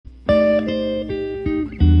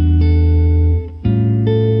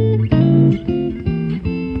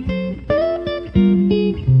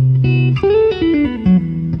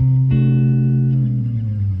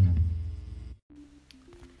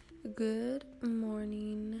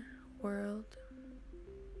Morning world.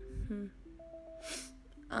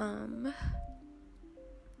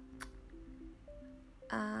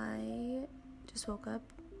 I just woke up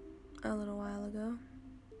a little while ago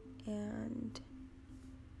and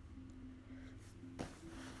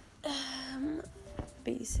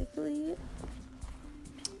basically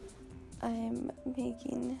I'm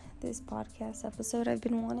making this podcast episode. I've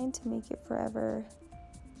been wanting to make it forever.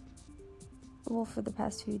 Well, for the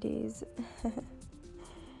past few days.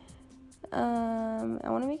 I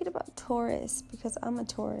want to make it about Taurus because I'm a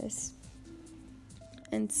Taurus.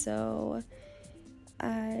 And so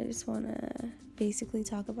I just want to basically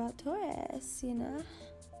talk about Taurus,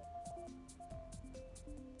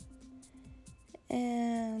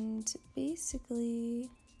 And basically,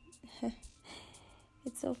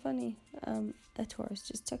 it's so funny. A Taurus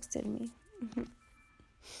just texted me.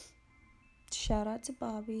 Shout out to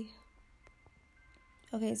Bobby.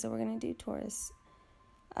 Okay, so we're going to do Taurus.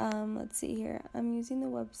 Let's see here. I'm using the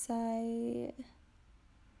website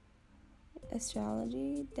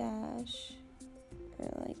astrology dash,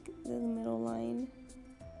 or like the middle line,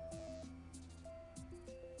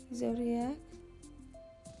 zodiac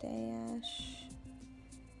dash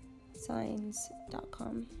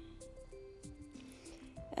signs.com.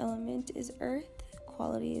 Element is earth.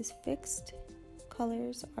 Quality is fixed.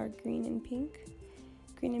 Colors are green and pink.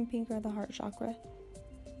 Green and pink are the heart chakra.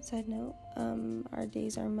 Side note, our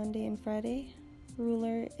days are Monday and Friday.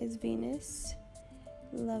 Ruler is Venus.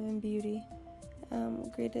 Love and beauty.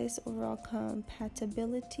 Greatest overall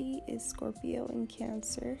compatibility is Scorpio and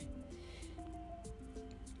Cancer.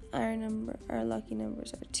 Our lucky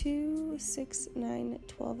numbers are 2, 6, 9,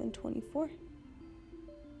 12, and 24.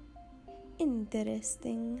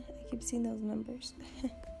 Interesting. I keep seeing those numbers.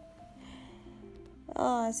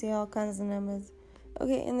 Oh, I see all kinds of numbers.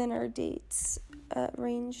 Okay, and then our dates.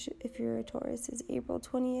 Range, if you're a Taurus, is April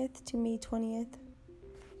 20th to May 20th.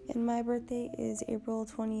 And my birthday is April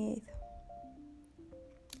 28th.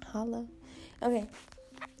 Holla. Okay,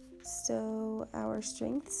 so our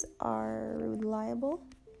strengths are reliable,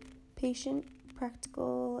 patient,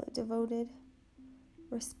 practical, devoted,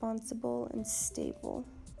 responsible, and stable.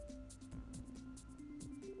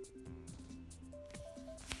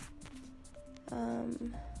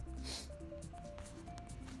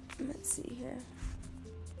 Let's see here.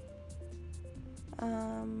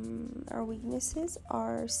 Our weaknesses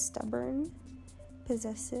are stubborn,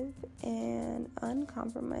 possessive, and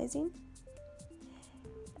uncompromising.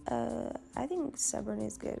 I think stubborn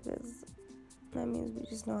is good because that means we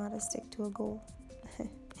just know how to stick to a goal.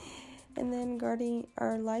 And then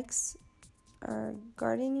our likes are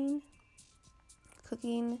gardening,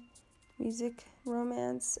 cooking, music,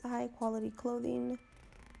 romance, high quality clothing,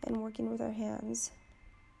 and working with our hands.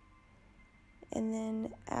 And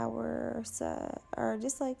then our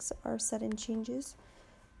dislikes are sudden changes,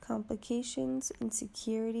 complications,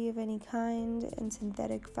 insecurity of any kind, and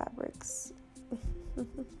synthetic fabrics.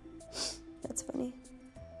 That's funny.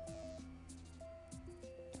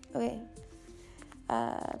 Okay.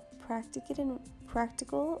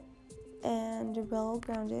 Practical and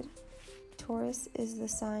well-grounded. Taurus is the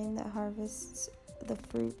sign that harvests the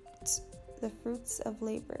fruits of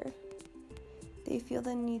labor. They feel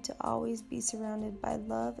the need to always be surrounded by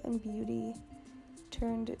love and beauty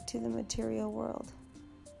turned to the material world.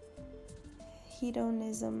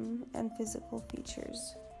 Hedonism and physical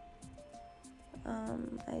features.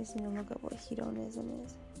 I just need to look up what hedonism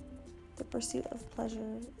is. The pursuit of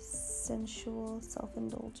pleasure, sensual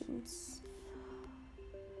self-indulgence.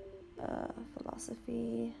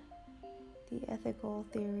 Philosophy. The ethical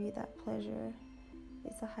theory that pleasure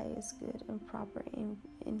is the highest good and proper aim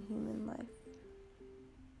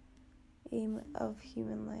of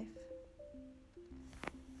human life.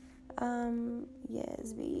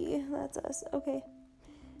 Yes, B, that's us. Okay.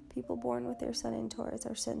 People born with their sun in Taurus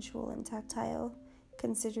are sensual and tactile,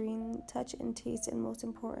 considering touch and taste and most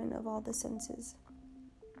important of all the senses.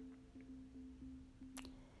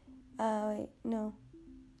 The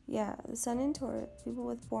sun in Taurus,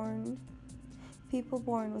 people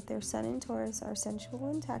born with their sun in Taurus are sensual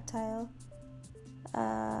and tactile,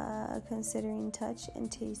 considering touch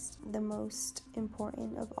and taste the most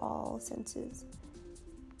important of all senses.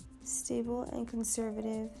 Stable and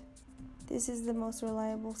conservative. This is the most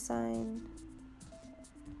reliable sign.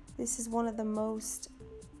 This is one of the most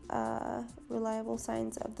reliable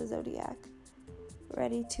signs of the zodiac.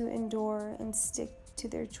 Ready to endure and stick to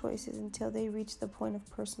their choices until they reach the point of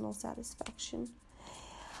personal satisfaction.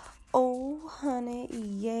 Oh, honey,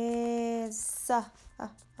 yes.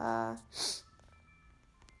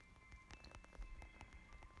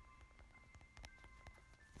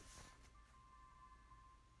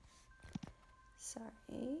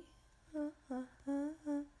 Sorry.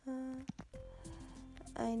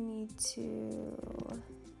 I need to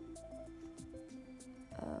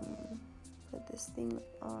put this thing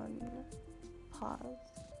on pause.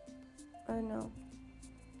 Or no,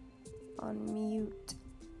 on mute.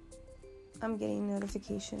 I'm getting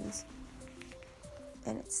notifications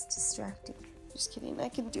and it's distracting. Just kidding. I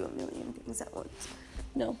can do a million things at once.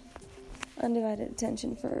 No. Undivided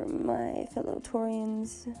attention for my fellow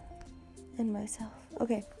Taurians and myself.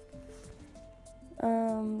 Okay.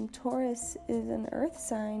 Taurus is an earth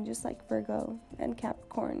sign just like Virgo and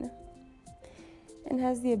Capricorn, and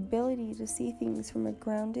has the ability to see things from a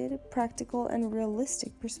grounded, practical, and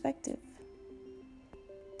realistic perspective.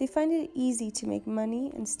 They find it easy to make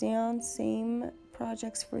money and stay on same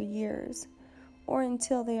projects for years or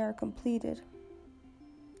until they are completed.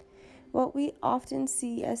 What we often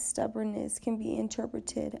see as stubbornness can be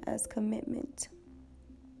interpreted as commitment,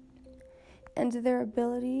 and their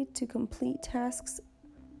ability to complete tasks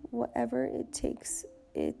whatever it takes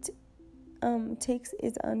is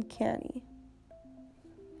uncanny.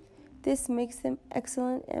 This makes them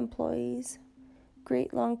excellent employees,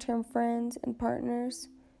 great long-term friends and partners,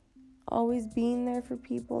 always being there for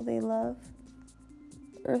people they love.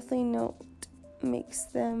 Earthly note makes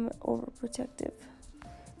them overprotective,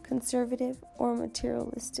 conservative, or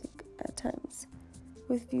materialistic at times,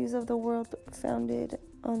 with views of the world founded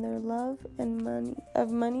on their love and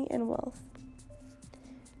money and wealth.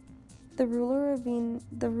 The ruler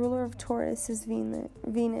of Taurus is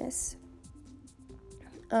Venus,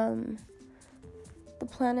 the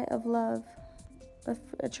planet of love,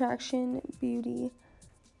 attraction, beauty,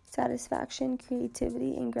 satisfaction,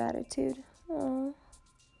 creativity, and gratitude. Aww.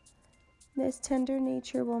 This tender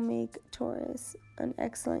nature will make Taurus an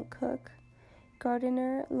excellent cook,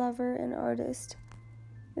 gardener, lover, and artist.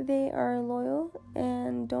 They are loyal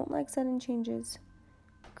and don't like sudden changes,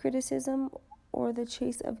 criticism, or the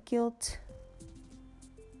chase of guilt.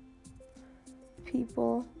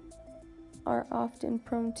 People are often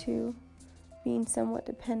prone to being somewhat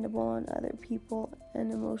dependable on other people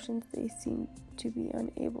and emotions they seem to be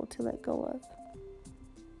unable to let go of.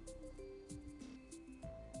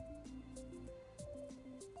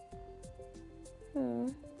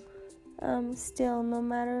 Still, no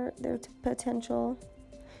matter their potential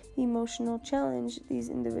emotional challenge, these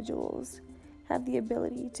individuals have the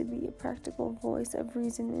ability to be a practical voice of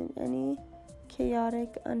reason in any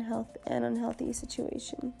chaotic, unhealthy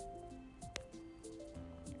situation.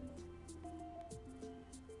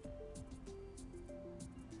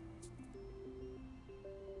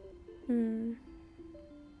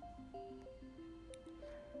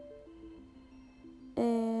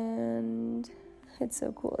 And it's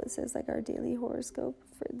so cool. It says like our daily horoscope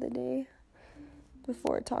for the day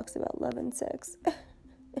before it talks about love and sex.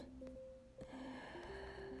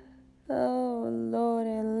 Oh, Lord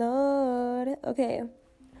and Lord. Okay.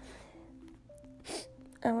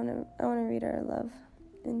 I wanna read our love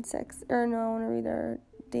and sex. I wanna read our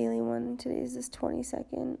daily one. Today's this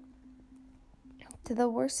 22nd. The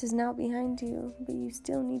worst is now behind you, but you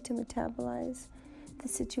still need to metabolize the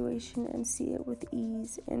situation and see it with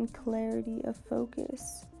ease and clarity of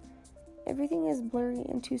focus. Everything is blurry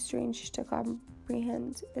and too strange to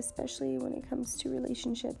comprehend, especially when it comes to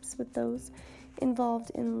relationships with those involved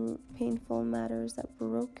in painful matters that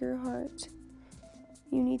broke your heart.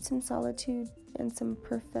 You need some solitude and some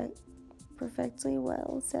perfectly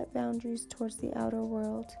well set boundaries towards the outer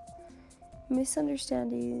world.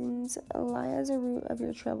 Misunderstandings lie as a root of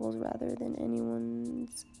your troubles rather than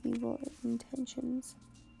anyone's evil intentions.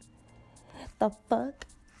 The fuck?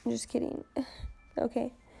 I'm just kidding.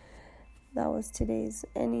 Okay. That was today's.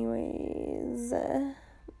 Anyways, I'm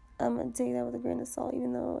gonna take that with a grain of salt,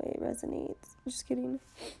 even though it resonates. Just kidding.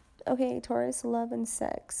 Okay, Taurus, love and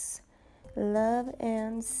sex. Love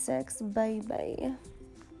and sex, baby.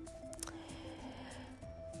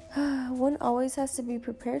 One always has to be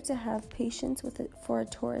prepared to have patience for a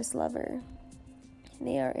Taurus lover.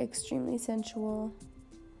 They are extremely sensual.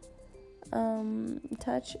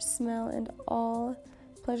 Touch, smell, and all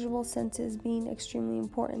pleasurable senses being extremely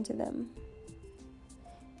important to them.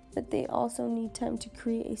 But they also need time to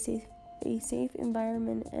create a safe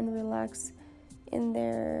environment and relax in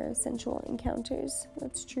their sensual encounters.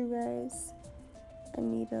 That's true, guys. I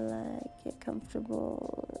need to get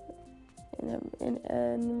comfortable in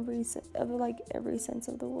every sense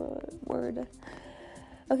of the word.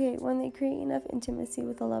 Okay, when they create enough intimacy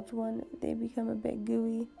with a loved one, they become a bit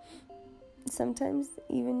gooey, sometimes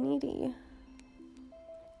even needy,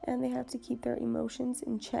 and they have to keep their emotions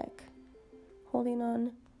in check, holding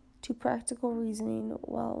on to practical reasoning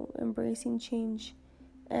while embracing change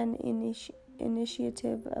and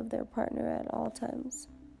initiative of their partner at all times.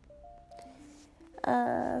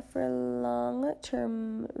 For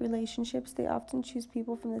long-term relationships, they often choose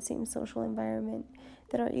people from the same social environment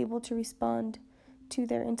that are able to respond to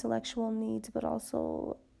their intellectual needs, but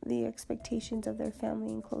also the expectations of their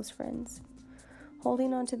family and close friends.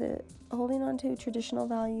 Holding on to traditional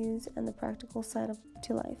values and the practical side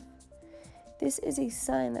to life. This is a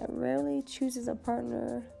sign that rarely chooses a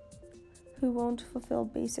partner who won't fulfill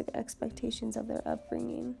basic expectations of their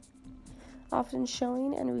upbringing, often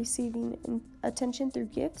showing and receiving attention through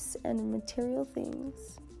gifts and material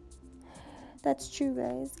things. That's true,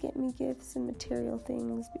 guys. Get me gifts and material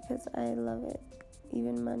things because I love it.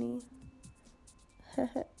 Even money.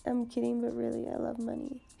 I'm kidding, but really, I love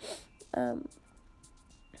money.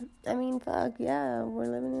 Fuck, yeah, we're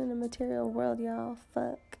living in a material world, y'all.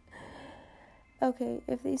 Fuck. Okay,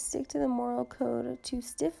 if they stick to the moral code too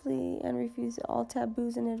stiffly and refuse all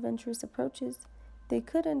taboos and adventurous approaches, they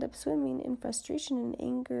could end up swimming in frustration and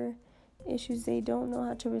anger, issues they don't know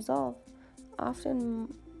how to resolve,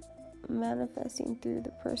 often manifesting through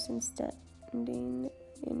the person standing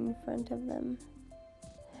in front of them.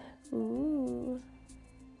 Ooh.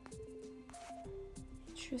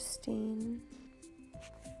 Interesting.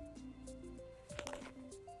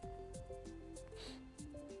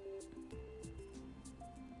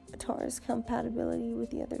 Taurus compatibility with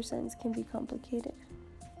the other signs can be complicated.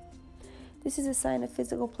 This is a sign of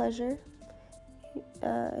physical pleasure,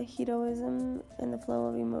 hedonism, and the flow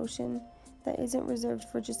of emotion that isn't reserved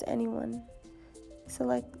for just anyone.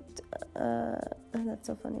 Select, that's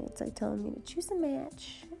so funny, it's like telling me to choose a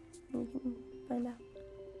match. We can find out.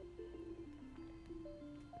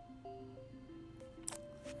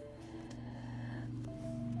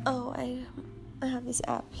 Oh, I have this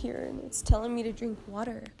app here and it's telling me to drink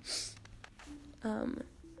water.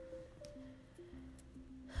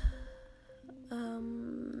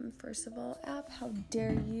 First of all, app, how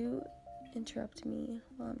dare you interrupt me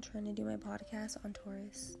while I'm trying to do my podcast on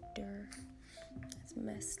Taurus? It's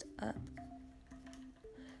messed up.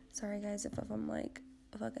 Sorry guys if I'm like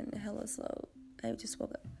fucking hella slow. I just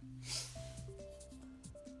woke up.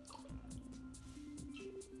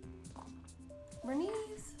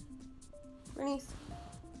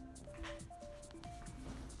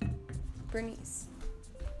 Bernice.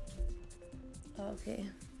 Okay.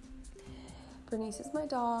 Bernice is my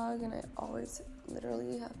dog, and I always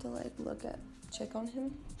literally have to check on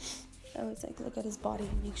him. I always look at his body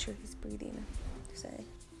and make sure he's breathing. Say,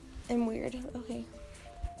 I'm weird. Okay.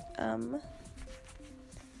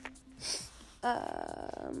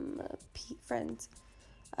 Friends.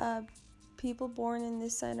 People born in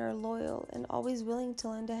this sign are loyal and always willing to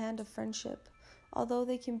lend a hand of friendship, although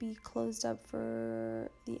they can be closed up for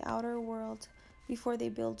the outer world before they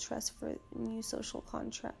build trust for new social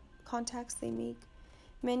contacts they make.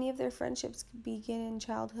 Many of their friendships begin in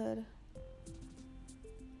childhood,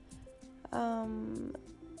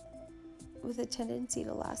 with a tendency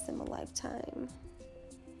to last them a lifetime.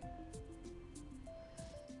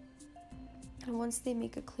 And once they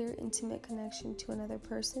make a clear, intimate connection to another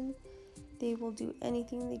person, they will do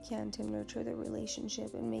anything they can to nurture the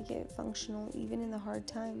relationship and make it functional even in the hard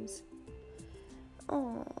times.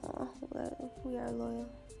 Aww, we are loyal.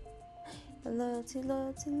 Loyalty.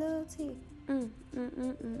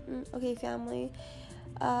 Okay, family.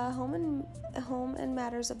 Home and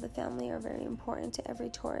matters of the family are very important to every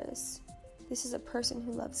Taurus. This is a person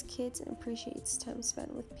who loves kids and appreciates time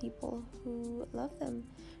spent with people who love them,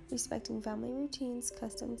 respecting family routines,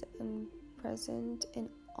 customs, and present in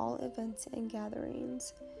all events and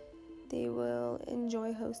gatherings. They will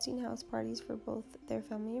enjoy hosting house parties for both their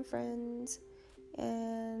family and friends,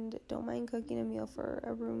 and don't mind cooking a meal for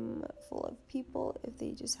a room full of people if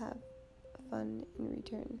they just have fun in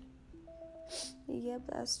return. Yep,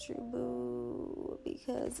 that's true, boo.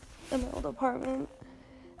 Because in my old apartment,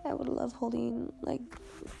 I would love holding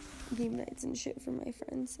game nights and shit for my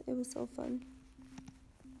friends. It was so fun.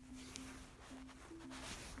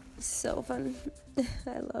 So fun.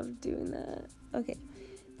 I love doing that. Okay.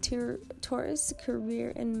 Taurus,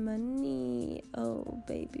 career and money. Oh,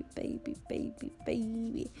 baby.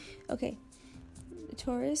 Okay.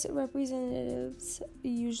 Taurus representatives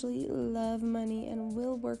usually love money and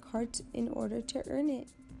will work hard in order to earn it.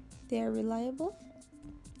 They are reliable,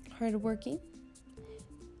 hardworking.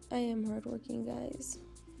 I am hardworking, guys.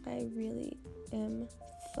 I really am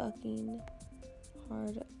fucking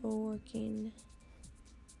hardworking.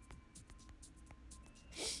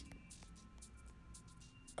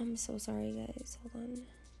 I'm so sorry, guys. Hold on.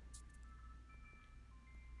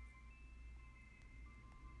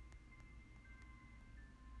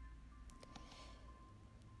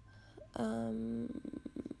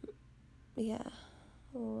 Yeah,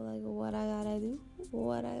 like what I gotta do,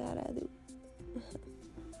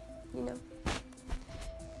 you know.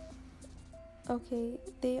 Okay,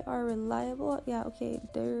 they are reliable. Yeah, okay,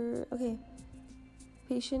 they're okay.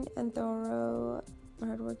 Patient and thorough,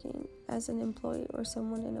 hardworking as an employee or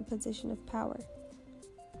someone in a position of power.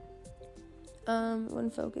 When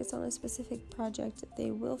focused on a specific project,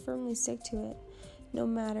 they will firmly stick to it, no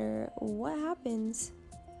matter what happens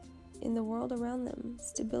in the world around them.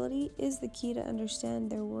 Stability is the key to understand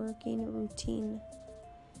their working routine.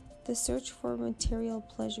 The search for material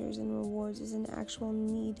pleasures and rewards is an actual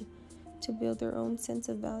need to build their own sense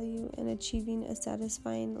of value and achieving a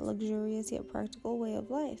satisfying, luxurious yet practical way of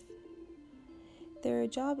life. Their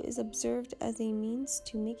job is observed as a means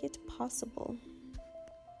to make it possible.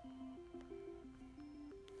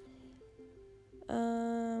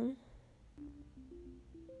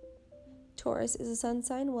 Taurus is a sun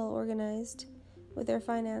sign, well organized with their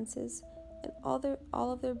finances, and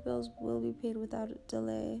all of their bills will be paid without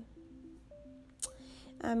delay.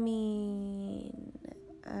 I mean,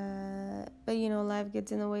 but you know, life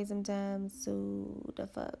gets in the way sometimes, so the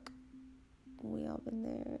fuck, we all been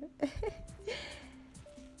there.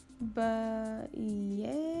 But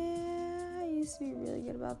yeah, I used to be really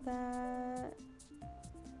good about that.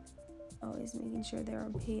 Always making sure they were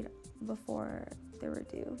paid before they were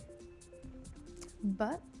due.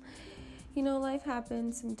 But you know, life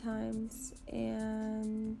happens sometimes,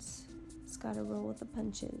 and it's gotta roll with the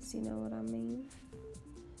punches. You know what I mean?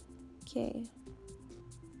 Okay.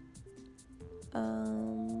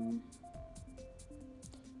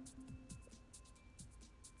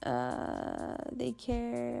 They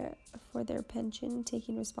care for their pension,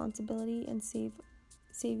 taking responsibility, and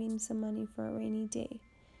saving some money for a rainy day.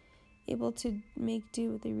 Able to make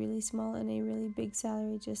do with a really small and a really big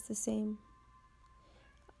salary just the same.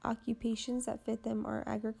 Occupations that fit them are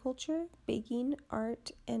agriculture, baking, art,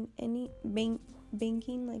 and any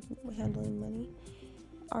banking, like handling money,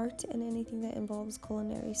 art, and anything that involves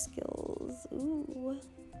culinary skills. Ooh.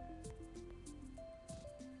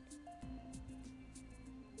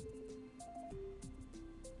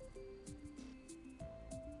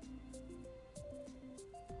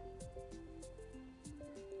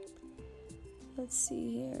 Let's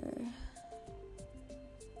see here.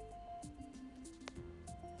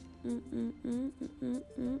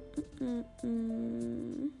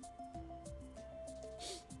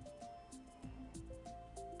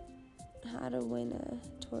 How to win a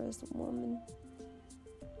Taurus woman.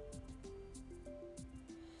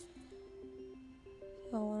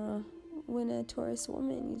 If I want to win a Taurus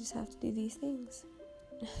woman, you just have to do these things.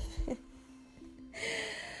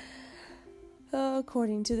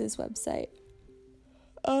 According to this website.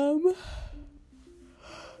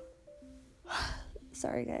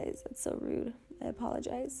 Sorry guys, that's so rude. I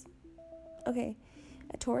apologize. Okay,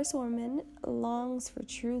 a Taurus woman longs for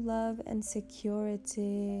true love and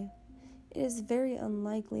security. It is very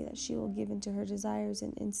unlikely that she will give in to her desires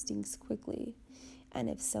and instincts quickly. And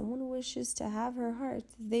if someone wishes to have her heart,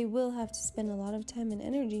 they will have to spend a lot of time and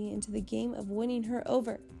energy into the game of winning her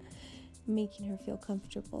over, making her feel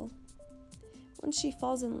comfortable. Once she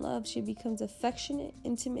falls in love, she becomes affectionate,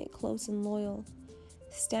 intimate, close, and loyal,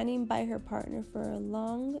 standing by her partner for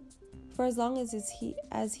as long as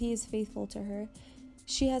he is faithful to her.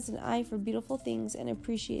 She has an eye for beautiful things and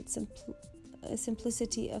appreciates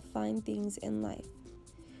simplicity of fine things in life.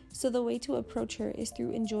 So the way to approach her is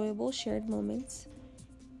through enjoyable shared moments,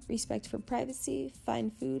 respect for privacy, fine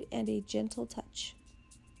food, and a gentle touch.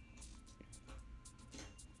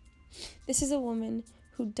 This is a woman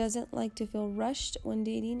who doesn't like to feel rushed when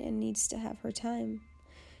dating and needs to have her time.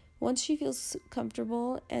 Once she feels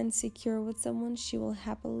comfortable and secure with someone, she will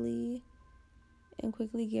happily and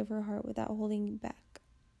quickly give her heart without holding back.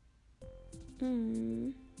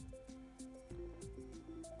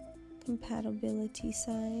 Compatibility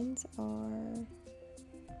signs are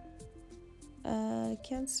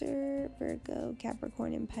Cancer, Virgo,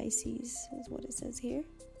 Capricorn, and Pisces is what it says here.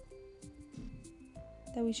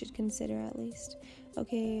 That we should consider at least.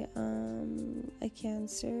 Okay, a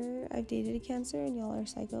Cancer. I've dated a Cancer and y'all are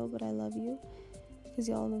psycho, but I love you because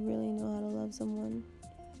y'all really know how to love someone.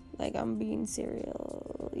 Like, I'm being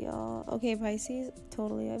serial, y'all. Okay, Pisces.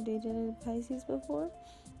 Totally, I've dated a Pisces before,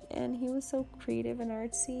 and he was so creative and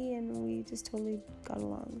artsy, and we just totally got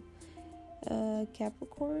along.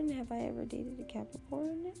 Capricorn. Have I ever dated a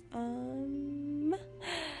Capricorn?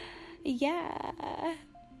 Yeah.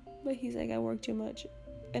 But he's like, I work too much.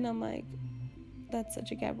 And I'm like, that's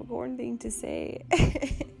such a Capricorn thing to say.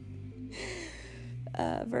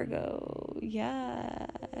 Virgo. Yeah,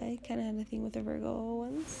 I kind of had a thing with a Virgo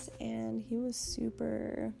once, and he was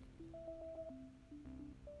super...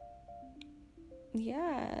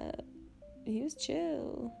 Yeah, he was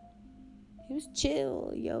chill.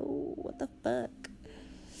 Yo, what the fuck?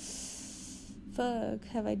 Fuck,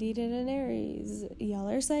 have I dated an Aries? Y'all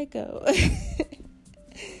are psycho.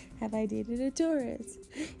 Have I dated a Taurus?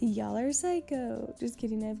 Y'all are psycho. Just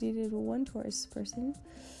kidding, I've dated one Taurus person.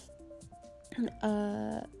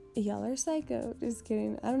 Y'all are psycho. Just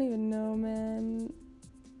kidding. I don't even know, man.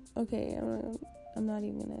 Okay, I'm not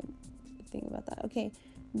even gonna think about that. Okay,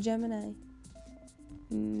 Gemini.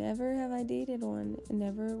 Never have I dated one.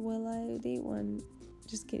 Never will I date one.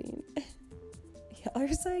 Just kidding. Y'all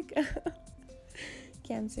are psycho.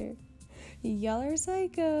 Cancer. Y'all are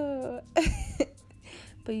psycho.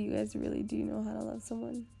 But you guys really do know how to love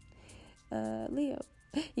someone. Leo.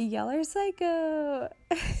 Y'all are psycho.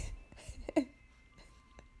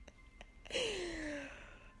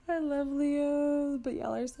 I love Leo, but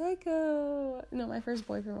y'all are psycho. No, my first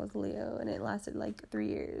boyfriend was Leo, and it lasted like 3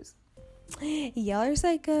 years. Y'all are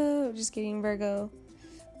psycho. Just kidding, Virgo.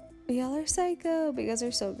 Y'all are psycho. But you guys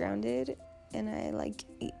are so grounded, and I like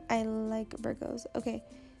Virgos. Okay,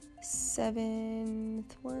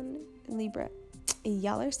 7th one, Libra.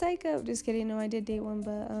 Y'all are psycho. Just kidding. No, I did date one,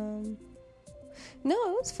 but no,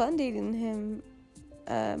 it was fun dating him.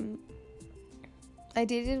 I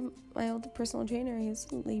dated my old personal trainer. He was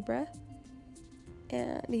Libra,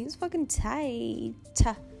 and he was fucking tight.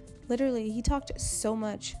 Literally, he talked so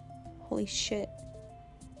much. Holy shit.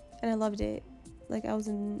 And I loved it. Like,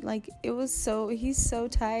 he's so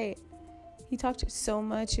tight. He talked so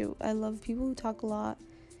much. I love people who talk a lot.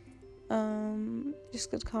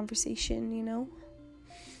 Just good conversation, you know?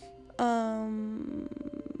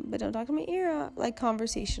 But don't talk to my ear out, like,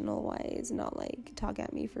 conversational wise, not like talk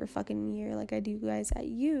at me for a fucking year like I do guys at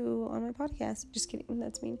you on my podcast. Just kidding.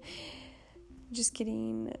 That's mean. Just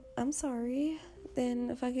kidding. I'm sorry.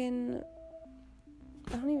 Then fucking...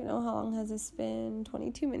 I don't even know how long has this been.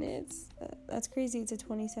 22 minutes. That's crazy. It's a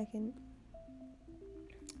 20-second.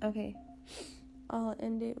 Okay. I'll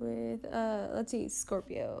end it with, let's see,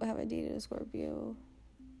 Scorpio. Have I dated a Scorpio?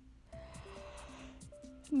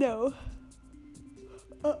 No.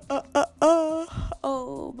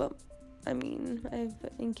 Oh, but, I mean, I've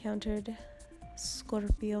encountered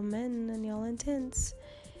Scorpio men, and y'all intense.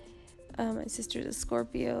 My sister's a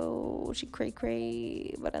Scorpio. She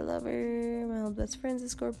cray, but I love her. My old best friend's a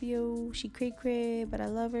Scorpio. She cray, but I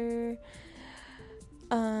love her.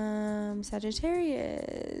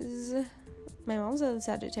 Sagittarius. My mom's a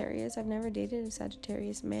Sagittarius. I've never dated a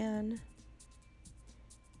Sagittarius man.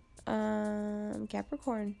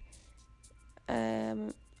 Capricorn.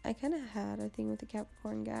 I kind of had a thing with a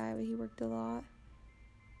Capricorn guy, but he worked a lot.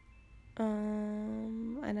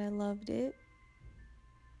 And I loved it.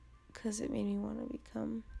 Because it made me want to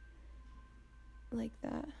become like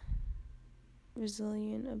that,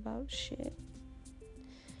 resilient about shit.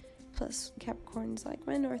 Plus Capricorn's like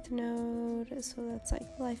my north node, so that's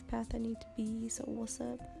like the life path I need to be. So what's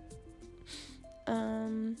up?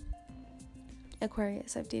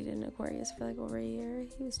 Aquarius. I've dated an Aquarius for like over a year.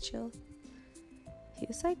 He was chill. He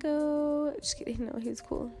was psycho. Just kidding. No, he was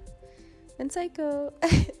cool and psycho.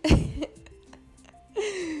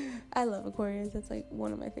 I love Aquarius. That's like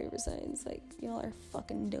one of my favorite signs. Like, y'all are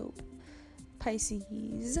fucking dope.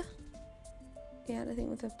 Pisces. Yeah, I had a thing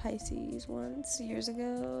with a Pisces once years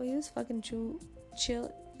ago. He was fucking chill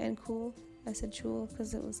and cool. I said chill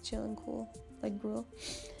because it was chill and cool, like gruel.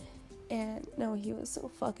 And no, he was so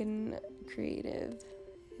fucking creative.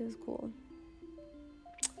 He was cool.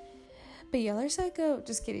 But y'all are psycho.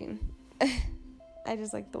 Just kidding. I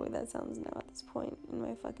just like the way that sounds now at this point in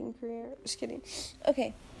my fucking career. Just kidding.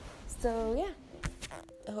 Okay. So, yeah.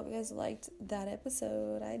 I hope you guys liked that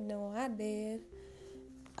episode. I know I did.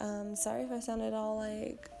 Sorry if I sounded all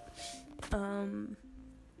like,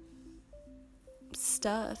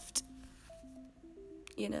 stuffed.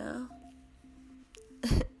 You know?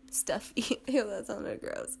 Stuffy. Ew, that sounded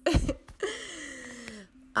gross.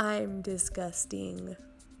 I'm disgusting.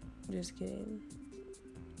 Just kidding.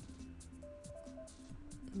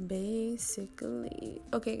 Basically.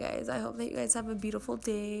 Okay, guys, I hope that you guys have a beautiful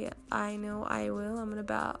day. I know I will. I'm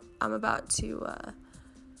about to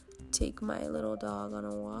take my little dog on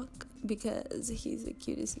a walk because he's the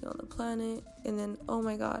cutest thing on the planet. And then, oh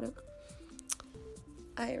my god,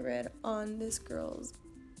 I read on this girl's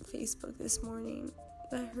Facebook this morning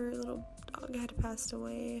that her little dog had passed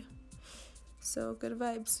away. So good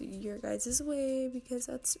vibes your guys' way because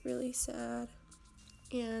that's really sad.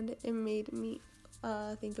 And it made me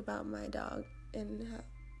think about my dog and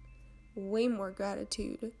way more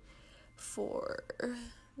gratitude for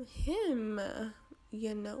him,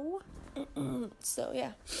 you know? So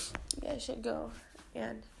yeah, you guys should go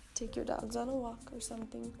and take your dogs on a walk or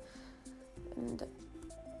something and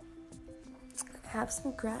have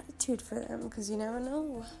some gratitude for them, because you never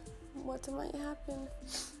know what might happen,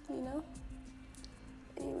 you know?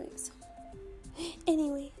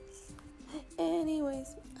 Anyways,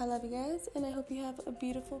 I love you guys, and I hope you have a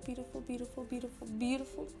beautiful, beautiful, beautiful, beautiful,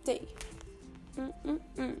 beautiful day.